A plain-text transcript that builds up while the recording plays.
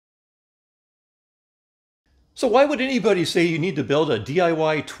So why would anybody say you need to build a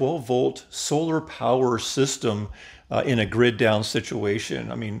DIY 12-volt solar power system in a grid down situation?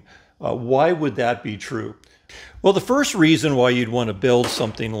 I mean, why would that be true? Well, the first reason why you'd want to build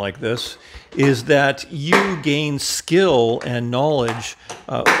something like this is that you gain skill and knowledge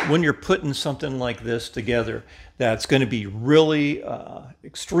when you're putting something like this together. That's going to be really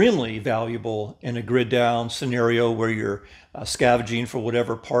extremely valuable in a grid down scenario where you're scavenging for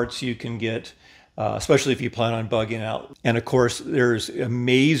whatever parts you can get. Especially if you plan on bugging out. And of course, there's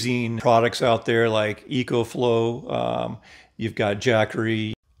amazing products out there like EcoFlow. You've got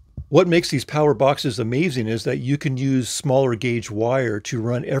Jackery. What makes these power boxes amazing is that you can use smaller gauge wire to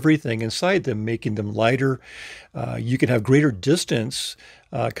run everything inside them, making them lighter. You can have greater distance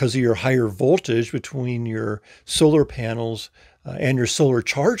because of your higher voltage between your solar panels and your solar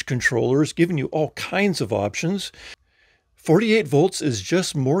charge controllers, giving you all kinds of options. 48 volts is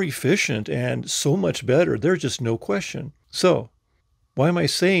just more efficient and so much better. There's just no question. So why am I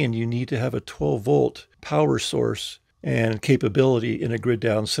saying you need to have a 12 volt power source and capability in a grid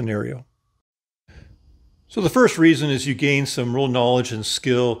down scenario? So the first reason is you gain some real knowledge and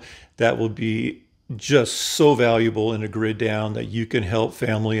skill that will be just so valuable in a grid down that you can help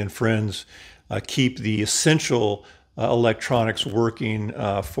family and friends keep the essential electronics working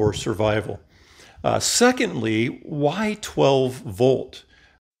for survival. Secondly, why 12 volt?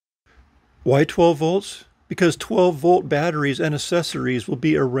 Why 12 volts? Because 12 volt batteries and accessories will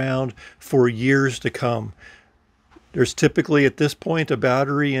be around for years to come. There's typically at this point a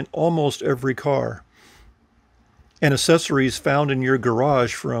battery in almost every car. And accessories found in your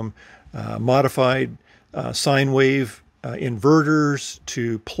garage from modified sine wave inverters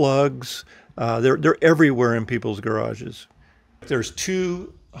to plugs. They're everywhere in people's garages. There's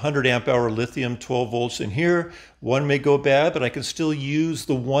 200 amp hour lithium 12 volts in here. One may go bad, but I can still use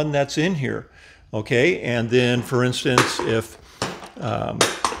the one that's in here. Okay, and then for instance, if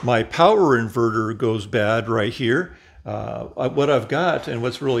my power inverter goes bad right here, what I've got and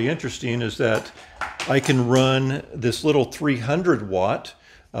what's really interesting is that I can run this little 300 watt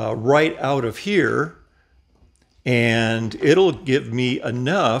right out of here, and it'll give me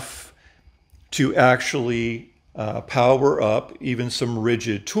enough to actually power up even some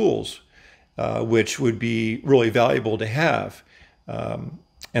rigid tools, which would be really valuable to have.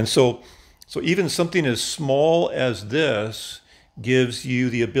 And so even something as small as this gives you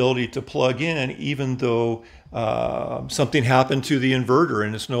the ability to plug in even though something happened to the inverter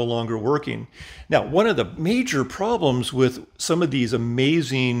and it's no longer working. Now, one of the major problems with some of these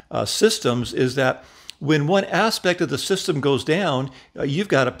amazing systems is that when one aspect of the system goes down, you've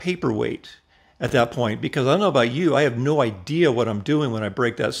got a paperweight at that point, because I don't know about you, I have no idea what I'm doing when I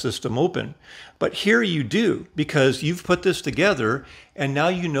break that system open. But here you do, because you've put this together and now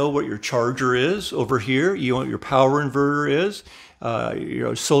you know what your charger is over here, you know what your power inverter is,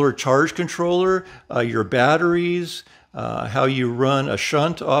 your solar charge controller, your batteries, how you run a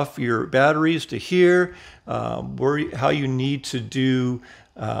shunt off your batteries to here, how you need to do,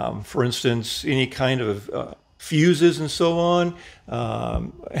 for instance, any kind of fuses and so on,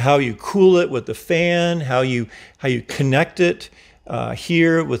 how you cool it with the fan, how you connect it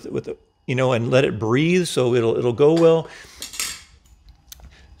here with and let it breathe so it'll go well.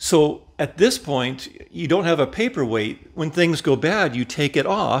 So at this point, you don't have a paperweight. When things go bad, you take it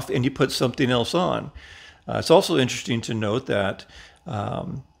off and you put something else on. It's also interesting to note that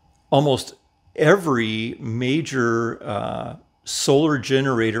almost every major solar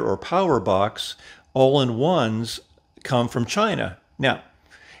generator or power box all-in-ones come from China. Now,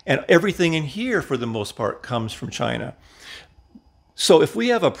 and everything in here for the most part comes from China. So if we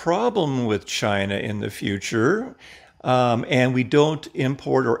have a problem with China in the future and we don't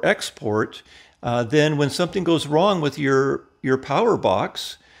import or export, then when something goes wrong with your power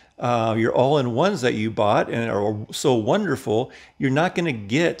box, your all-in-ones that you bought and are so wonderful, you're not going to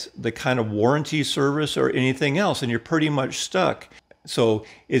get the kind of warranty service or anything else, and you're pretty much stuck. So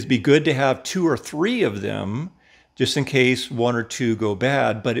it'd be good to have 2 or 3 of them just in case 1 or 2 go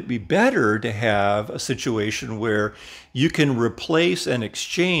bad, but it'd be better to have a situation where you can replace and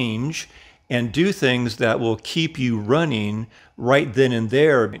exchange and do things that will keep you running right then and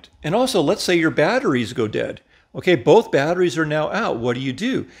there. And also, let's say your batteries go dead. Okay, both batteries are now out. What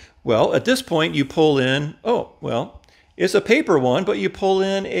do? Well, at this point, you pull in, oh, well, it's a paper one, but you pull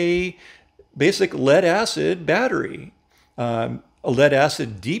in a basic lead acid battery. A lead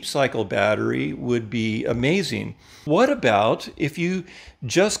acid deep cycle battery would be amazing. What about if you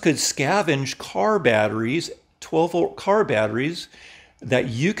just could scavenge car batteries, 12-volt car batteries, that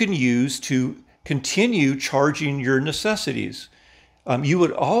you can use to continue charging your necessities? you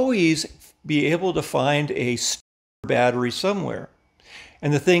would always be able to find a battery somewhere.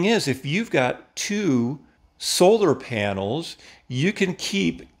 And the thing is, if you've got two solar panels, you can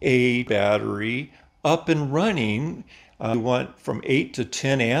keep a battery up and running. You want from 8 to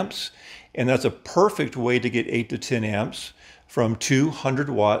 10 amps, and that's a perfect way to get 8 to 10 amps from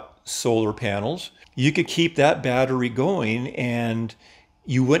 200-watt solar panels. You could keep that battery going and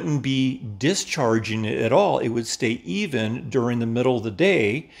you wouldn't be discharging it at all. It would stay even during the middle of the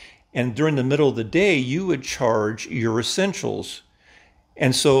day. And during the middle of the day, you would charge your essentials.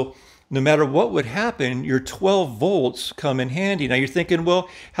 And so no matter what would happen, your 12 volts come in handy. Now you're thinking, well,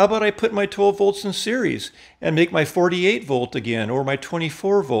 how about I put my 12 volts in series and make my 48 volt again, or my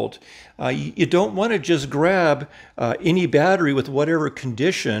 24 volt? You don't want to just grab any battery with whatever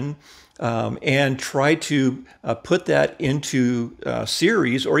condition and try to put that into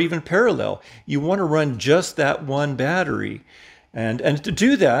series or even parallel. You want to run just that one battery. And to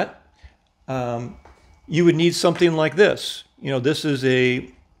do that, you would need something like this. This is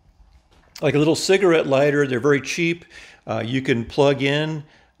like a little cigarette lighter. They're very cheap. You can plug in,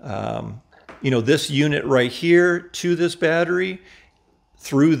 this unit right here to this battery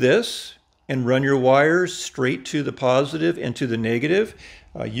through this and run your wires straight to the positive and to the negative.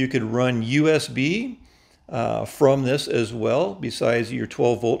 You could run USB from this as well, besides your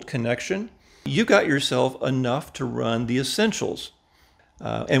 12 volt connection. You got yourself enough to run the essentials.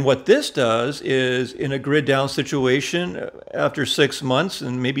 And what this does is, in a grid down situation, after 6 months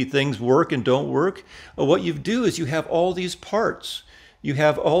and maybe things work and don't work, what you do is you have all these parts. You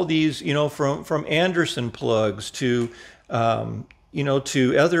have all these, from Anderson plugs to,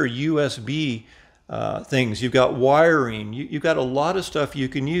 to other USB things. You've got wiring. You've got a lot of stuff you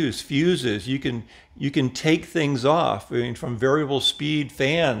can use. Fuses. You can take things off. From variable speed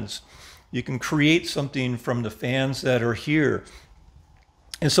fans. You can create something from the fans that are here.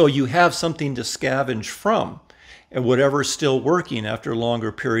 And so you have something to scavenge from, and whatever's still working after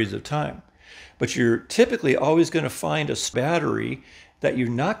longer periods of time. But you're typically always going to find a battery that you're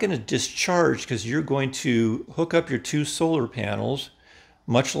not going to discharge, because you're going to hook up your two solar panels,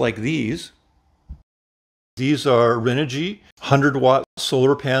 much like these. These are Renogy 100-watt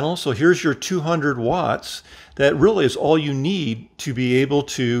solar panels. So here's your 200 watts. That really is all you need to be able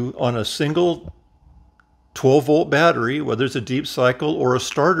to, on a single 12-volt battery, whether it's a deep cycle or a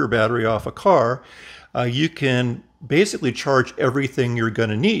starter battery off a car, you can basically charge everything you're going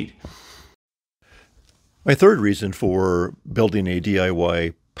to need. My third reason for building a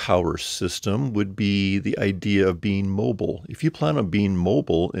DIY power system would be the idea of being mobile. If you plan on being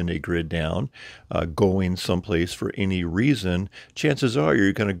mobile in a grid down, going someplace for any reason, chances are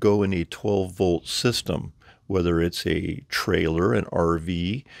you're going to go in a 12-volt system, whether it's a trailer, an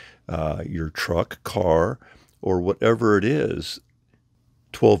RV, your truck, car, or whatever it is.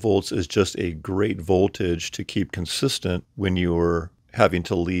 12 volts is just a great voltage to keep consistent when you're having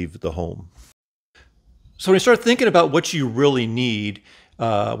to leave the home. So when you start thinking about what you really need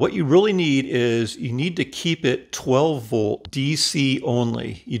is you need to keep it 12 volt DC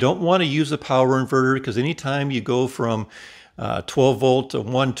only. You don't want to use a power inverter, because anytime you go from 12 volt to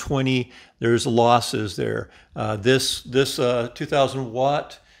 120, there's losses there. This 2000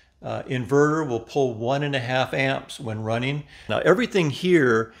 watt inverter will pull 1.5 amps when running. Now everything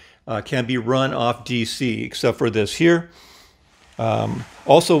here can be run off DC except for this here.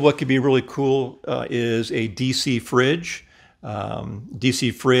 Also, what could be really cool is a DC fridge.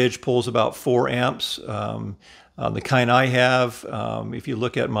 DC fridge pulls about 4 amps. The kind I have, if you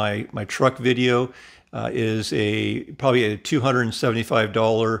look at my truck video, is probably a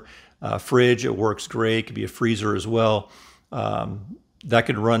 $275 fridge. It works great. It could be a freezer as well. That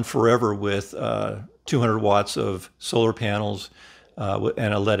could run forever with 200 watts of solar panels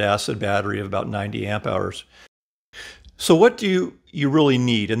and a lead acid battery of about 90 amp hours. So what do you really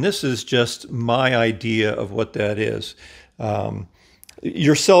need? And this is just my idea of what that is.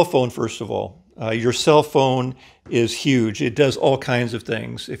 Your cell phone, first of all. Your cell phone is huge. It does all kinds of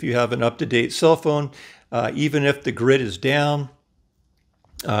things. If you have an up-to-date cell phone, even if the grid is down,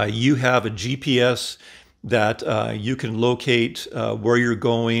 you have a GPS that you can locate where you're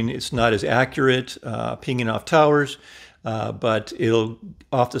going. It's not as accurate pinging off towers, but it'll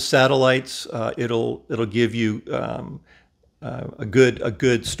off the satellites. It'll give you a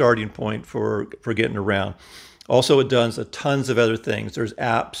good starting point for getting around. Also, it does tons of other things. There's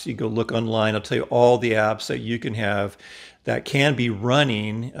apps. You go look online. I'll tell you all the apps that you can have that can be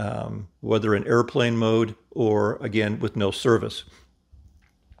running, whether in airplane mode or, again, with no service.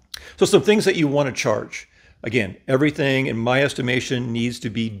 So some things that you want to charge. Again, everything in my estimation needs to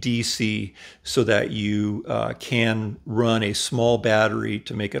be DC so that you can run a small battery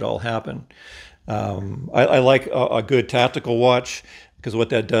to make it all happen. I like a good tactical watch because what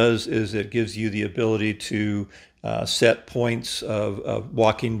that does is it gives you the ability to set points of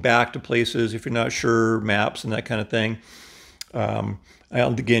walking back to places if you're not sure, maps and that kind of thing.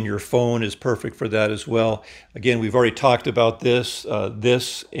 And again, your phone is perfect for that as well. Again, we've already talked about this.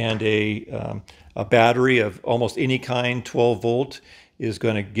 This and a battery of almost any kind, 12 volt, is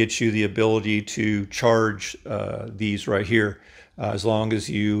going to get you the ability to charge these right here, as long as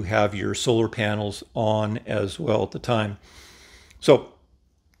you have your solar panels on as well at the time. So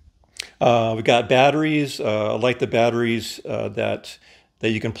we've got batteries. I like the batteries that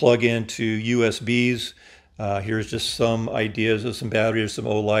you can plug into USBs. Here's just some ideas of some batteries, some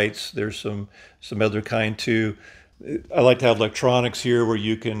Olights. There's some other kind too. I like to have electronics here where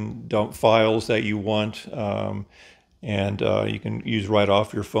you can dump files that you want, and you can use right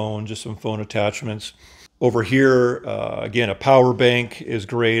off your phone, just some phone attachments. Over here, again, a power bank is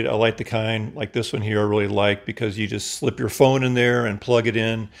great. I like the kind like this one here I really like because you just slip your phone in there and plug it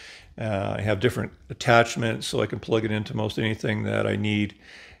in. I have different attachments so I can plug it into most anything that I need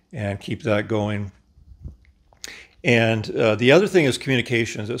and keep that going. And the other thing is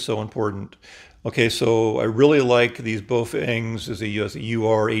communications. It's so important. Okay, so I really like these Baofengs as a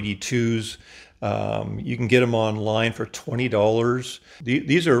UR82s. You can get them online for $20.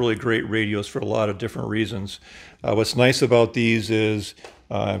 These are really great radios for a lot of different reasons. What's nice about these is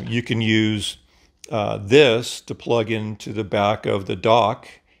you can use this to plug into the back of the dock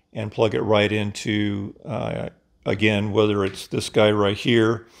and plug it right into, again, whether it's this guy right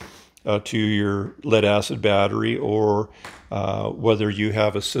here, to your lead acid battery, or whether you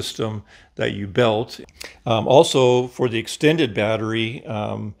have a system that you belt. Also, for the extended battery,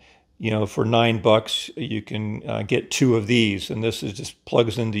 you know, for $9 you can get 2 of these, and this is just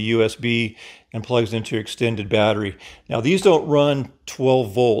plugs into USB and plugs into your extended battery. Now these don't run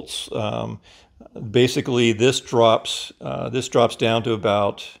 12 volts. Basically, this drops down to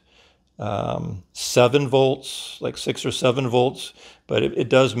about 7 volts, like 6 or 7 volts, but it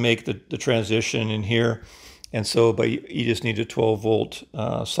does make the transition in here. And so, but you just need a 12 volt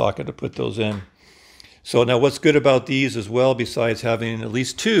socket to put those in. So now what's good about these as well, besides having at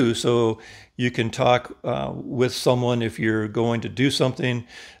least 2, so you can talk with someone if you're going to do something.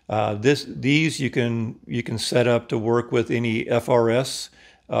 These you can set up to work with any FRS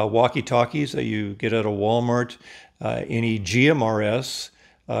walkie-talkies that you get at a Walmart, any GMRS,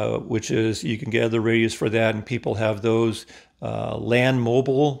 which is, you can get other radios for that, and people have those. Land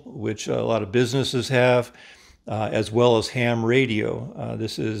Mobile, which a lot of businesses have, as well as ham radio.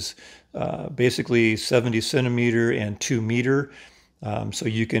 This is basically 70 centimeter and 2 meter. So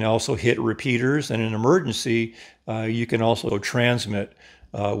you can also hit repeaters, and in an emergency, you can also transmit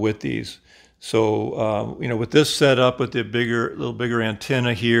with these. So, you know, with this setup, with the little bigger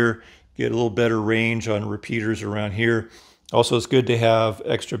antenna here, get a little better range on repeaters around here. Also, it's good to have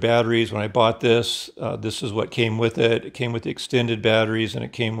extra batteries. When I bought this, this is what came with it. It came with the extended batteries, and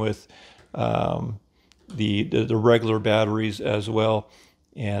it came with the regular batteries as well,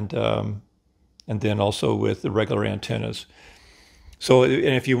 and then also with the regular antennas. So,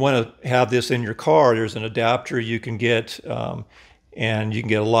 and if you want to have this in your car, there's an adapter you can get, and you can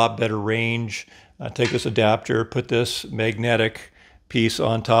get a lot better range. Take this adapter, put this magnetic piece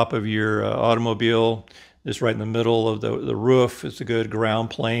on top of your automobile, just right in the middle of the roof. It's a good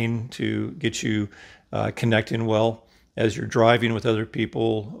ground plane to get you connecting well as you're driving with other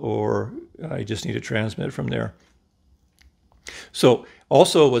people, or you just need to transmit from there. So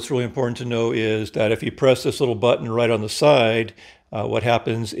also what's really important to know is that if you press this little button right on the side, what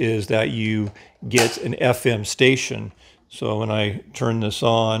happens is that you get an FM station. So when I turn this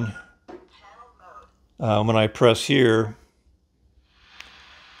on, when I press here,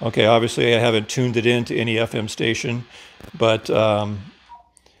 okay, obviously I haven't tuned it into any FM station, but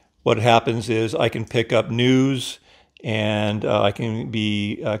what happens is I can pick up news, and I can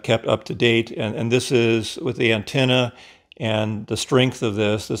be kept up to date. And this is with the antenna and the strength of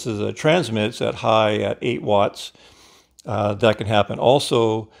this. This is a transmits at high at 8 watts. That can happen.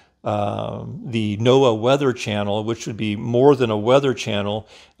 Also, the NOAA weather channel, which would be more than a weather channel,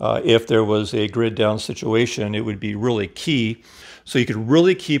 if there was a grid down situation, it would be really key. So you can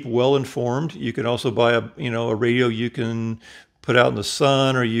really keep well informed. You can also buy a radio you can put out in the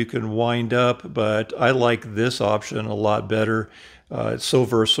sun, or you can wind up, but I like this option a lot better. It's so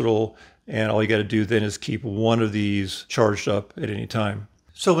versatile, and all you got to do then is keep one of these charged up at any time.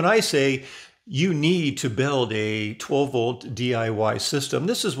 So when I say you need to build a 12-volt DIY system.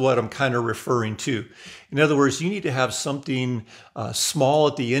 This is what I'm kind of referring to. In other words, you need to have something small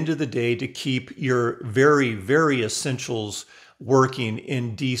at the end of the day to keep your very, very essentials working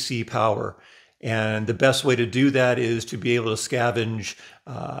in DC power. And the best way to do that is to be able to scavenge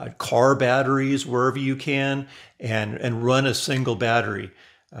car batteries wherever you can and run a single battery.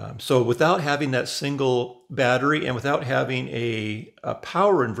 So without having that single battery and without having a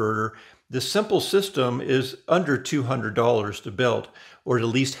power inverter, this simple system is under $200 to build, or to at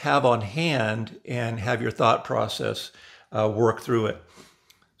least have on hand and have your thought process work through it.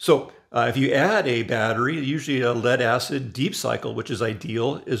 So if you add a battery, usually a lead acid deep cycle, which is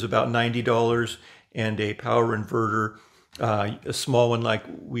ideal, is about $90, and a power inverter, a small one like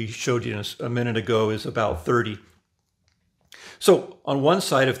we showed you a minute ago, is about $30. So on one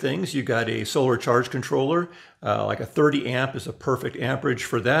side of things, you got a solar charge controller, like a 30 amp is a perfect amperage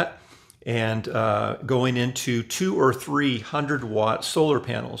for that, and going into 200 or 300 watt solar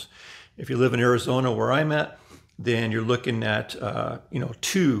panels. If you live in Arizona where I'm at, then you're looking at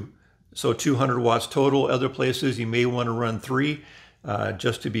 200 watts total. Other places you may want to run 3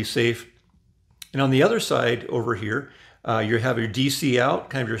 just to be safe. And on the other side over here, you have your DC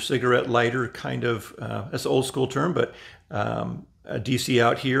out, kind of your cigarette lighter, kind of, that's an old school term, but a DC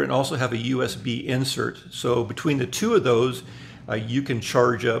out here, and also have a USB insert. So between the two of those, you can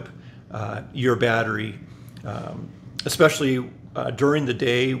charge up your battery, especially during the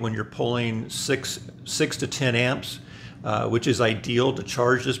day when you're pulling 6 to 10 amps, which is ideal to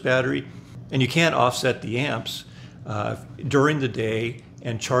charge this battery. And you can't offset the amps during the day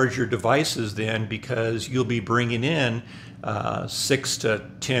and charge your devices then, because you'll be bringing in 6 to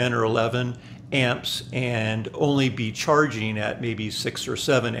 10 or 11 amps and only be charging at maybe 6 or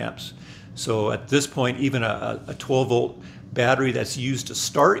 7 amps. So at this point, even a 12-volt battery that's used to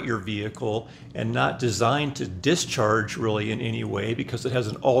start your vehicle and not designed to discharge really in any way, because it has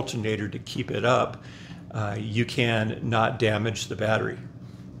an alternator to keep it up, you can not damage the battery.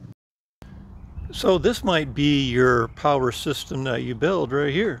 So this might be your power system that you build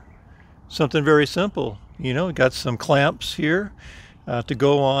right here. Something very simple. You know, got some clamps here to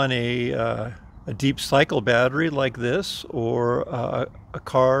go on a deep cycle battery like this, or a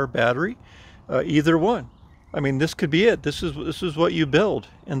car battery, either one. I mean, this could be it. This is what you build,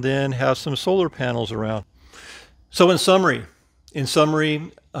 and then have some solar panels around. So in summary,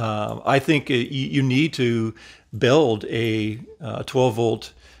 I think you need to build a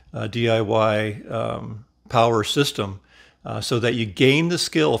 12-volt DIY power system so that you gain the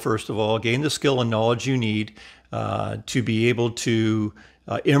skill, first of all, gain the skill and knowledge you need to be able to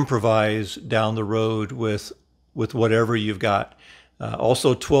improvise down the road with whatever you've got.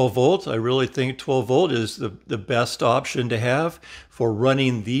 Also 12 volt, I really think 12 volt is the best option to have for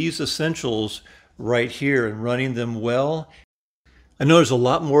running these essentials right here and running them well. I know there's a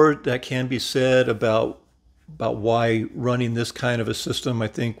lot more that can be said about why running this kind of a system I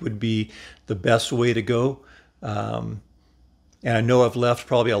think would be the best way to go. And I know I've left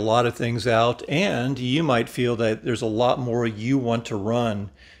probably a lot of things out, and you might feel that there's a lot more you want to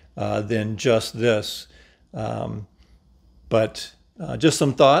run than just this. But just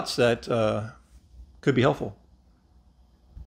some thoughts that could be helpful.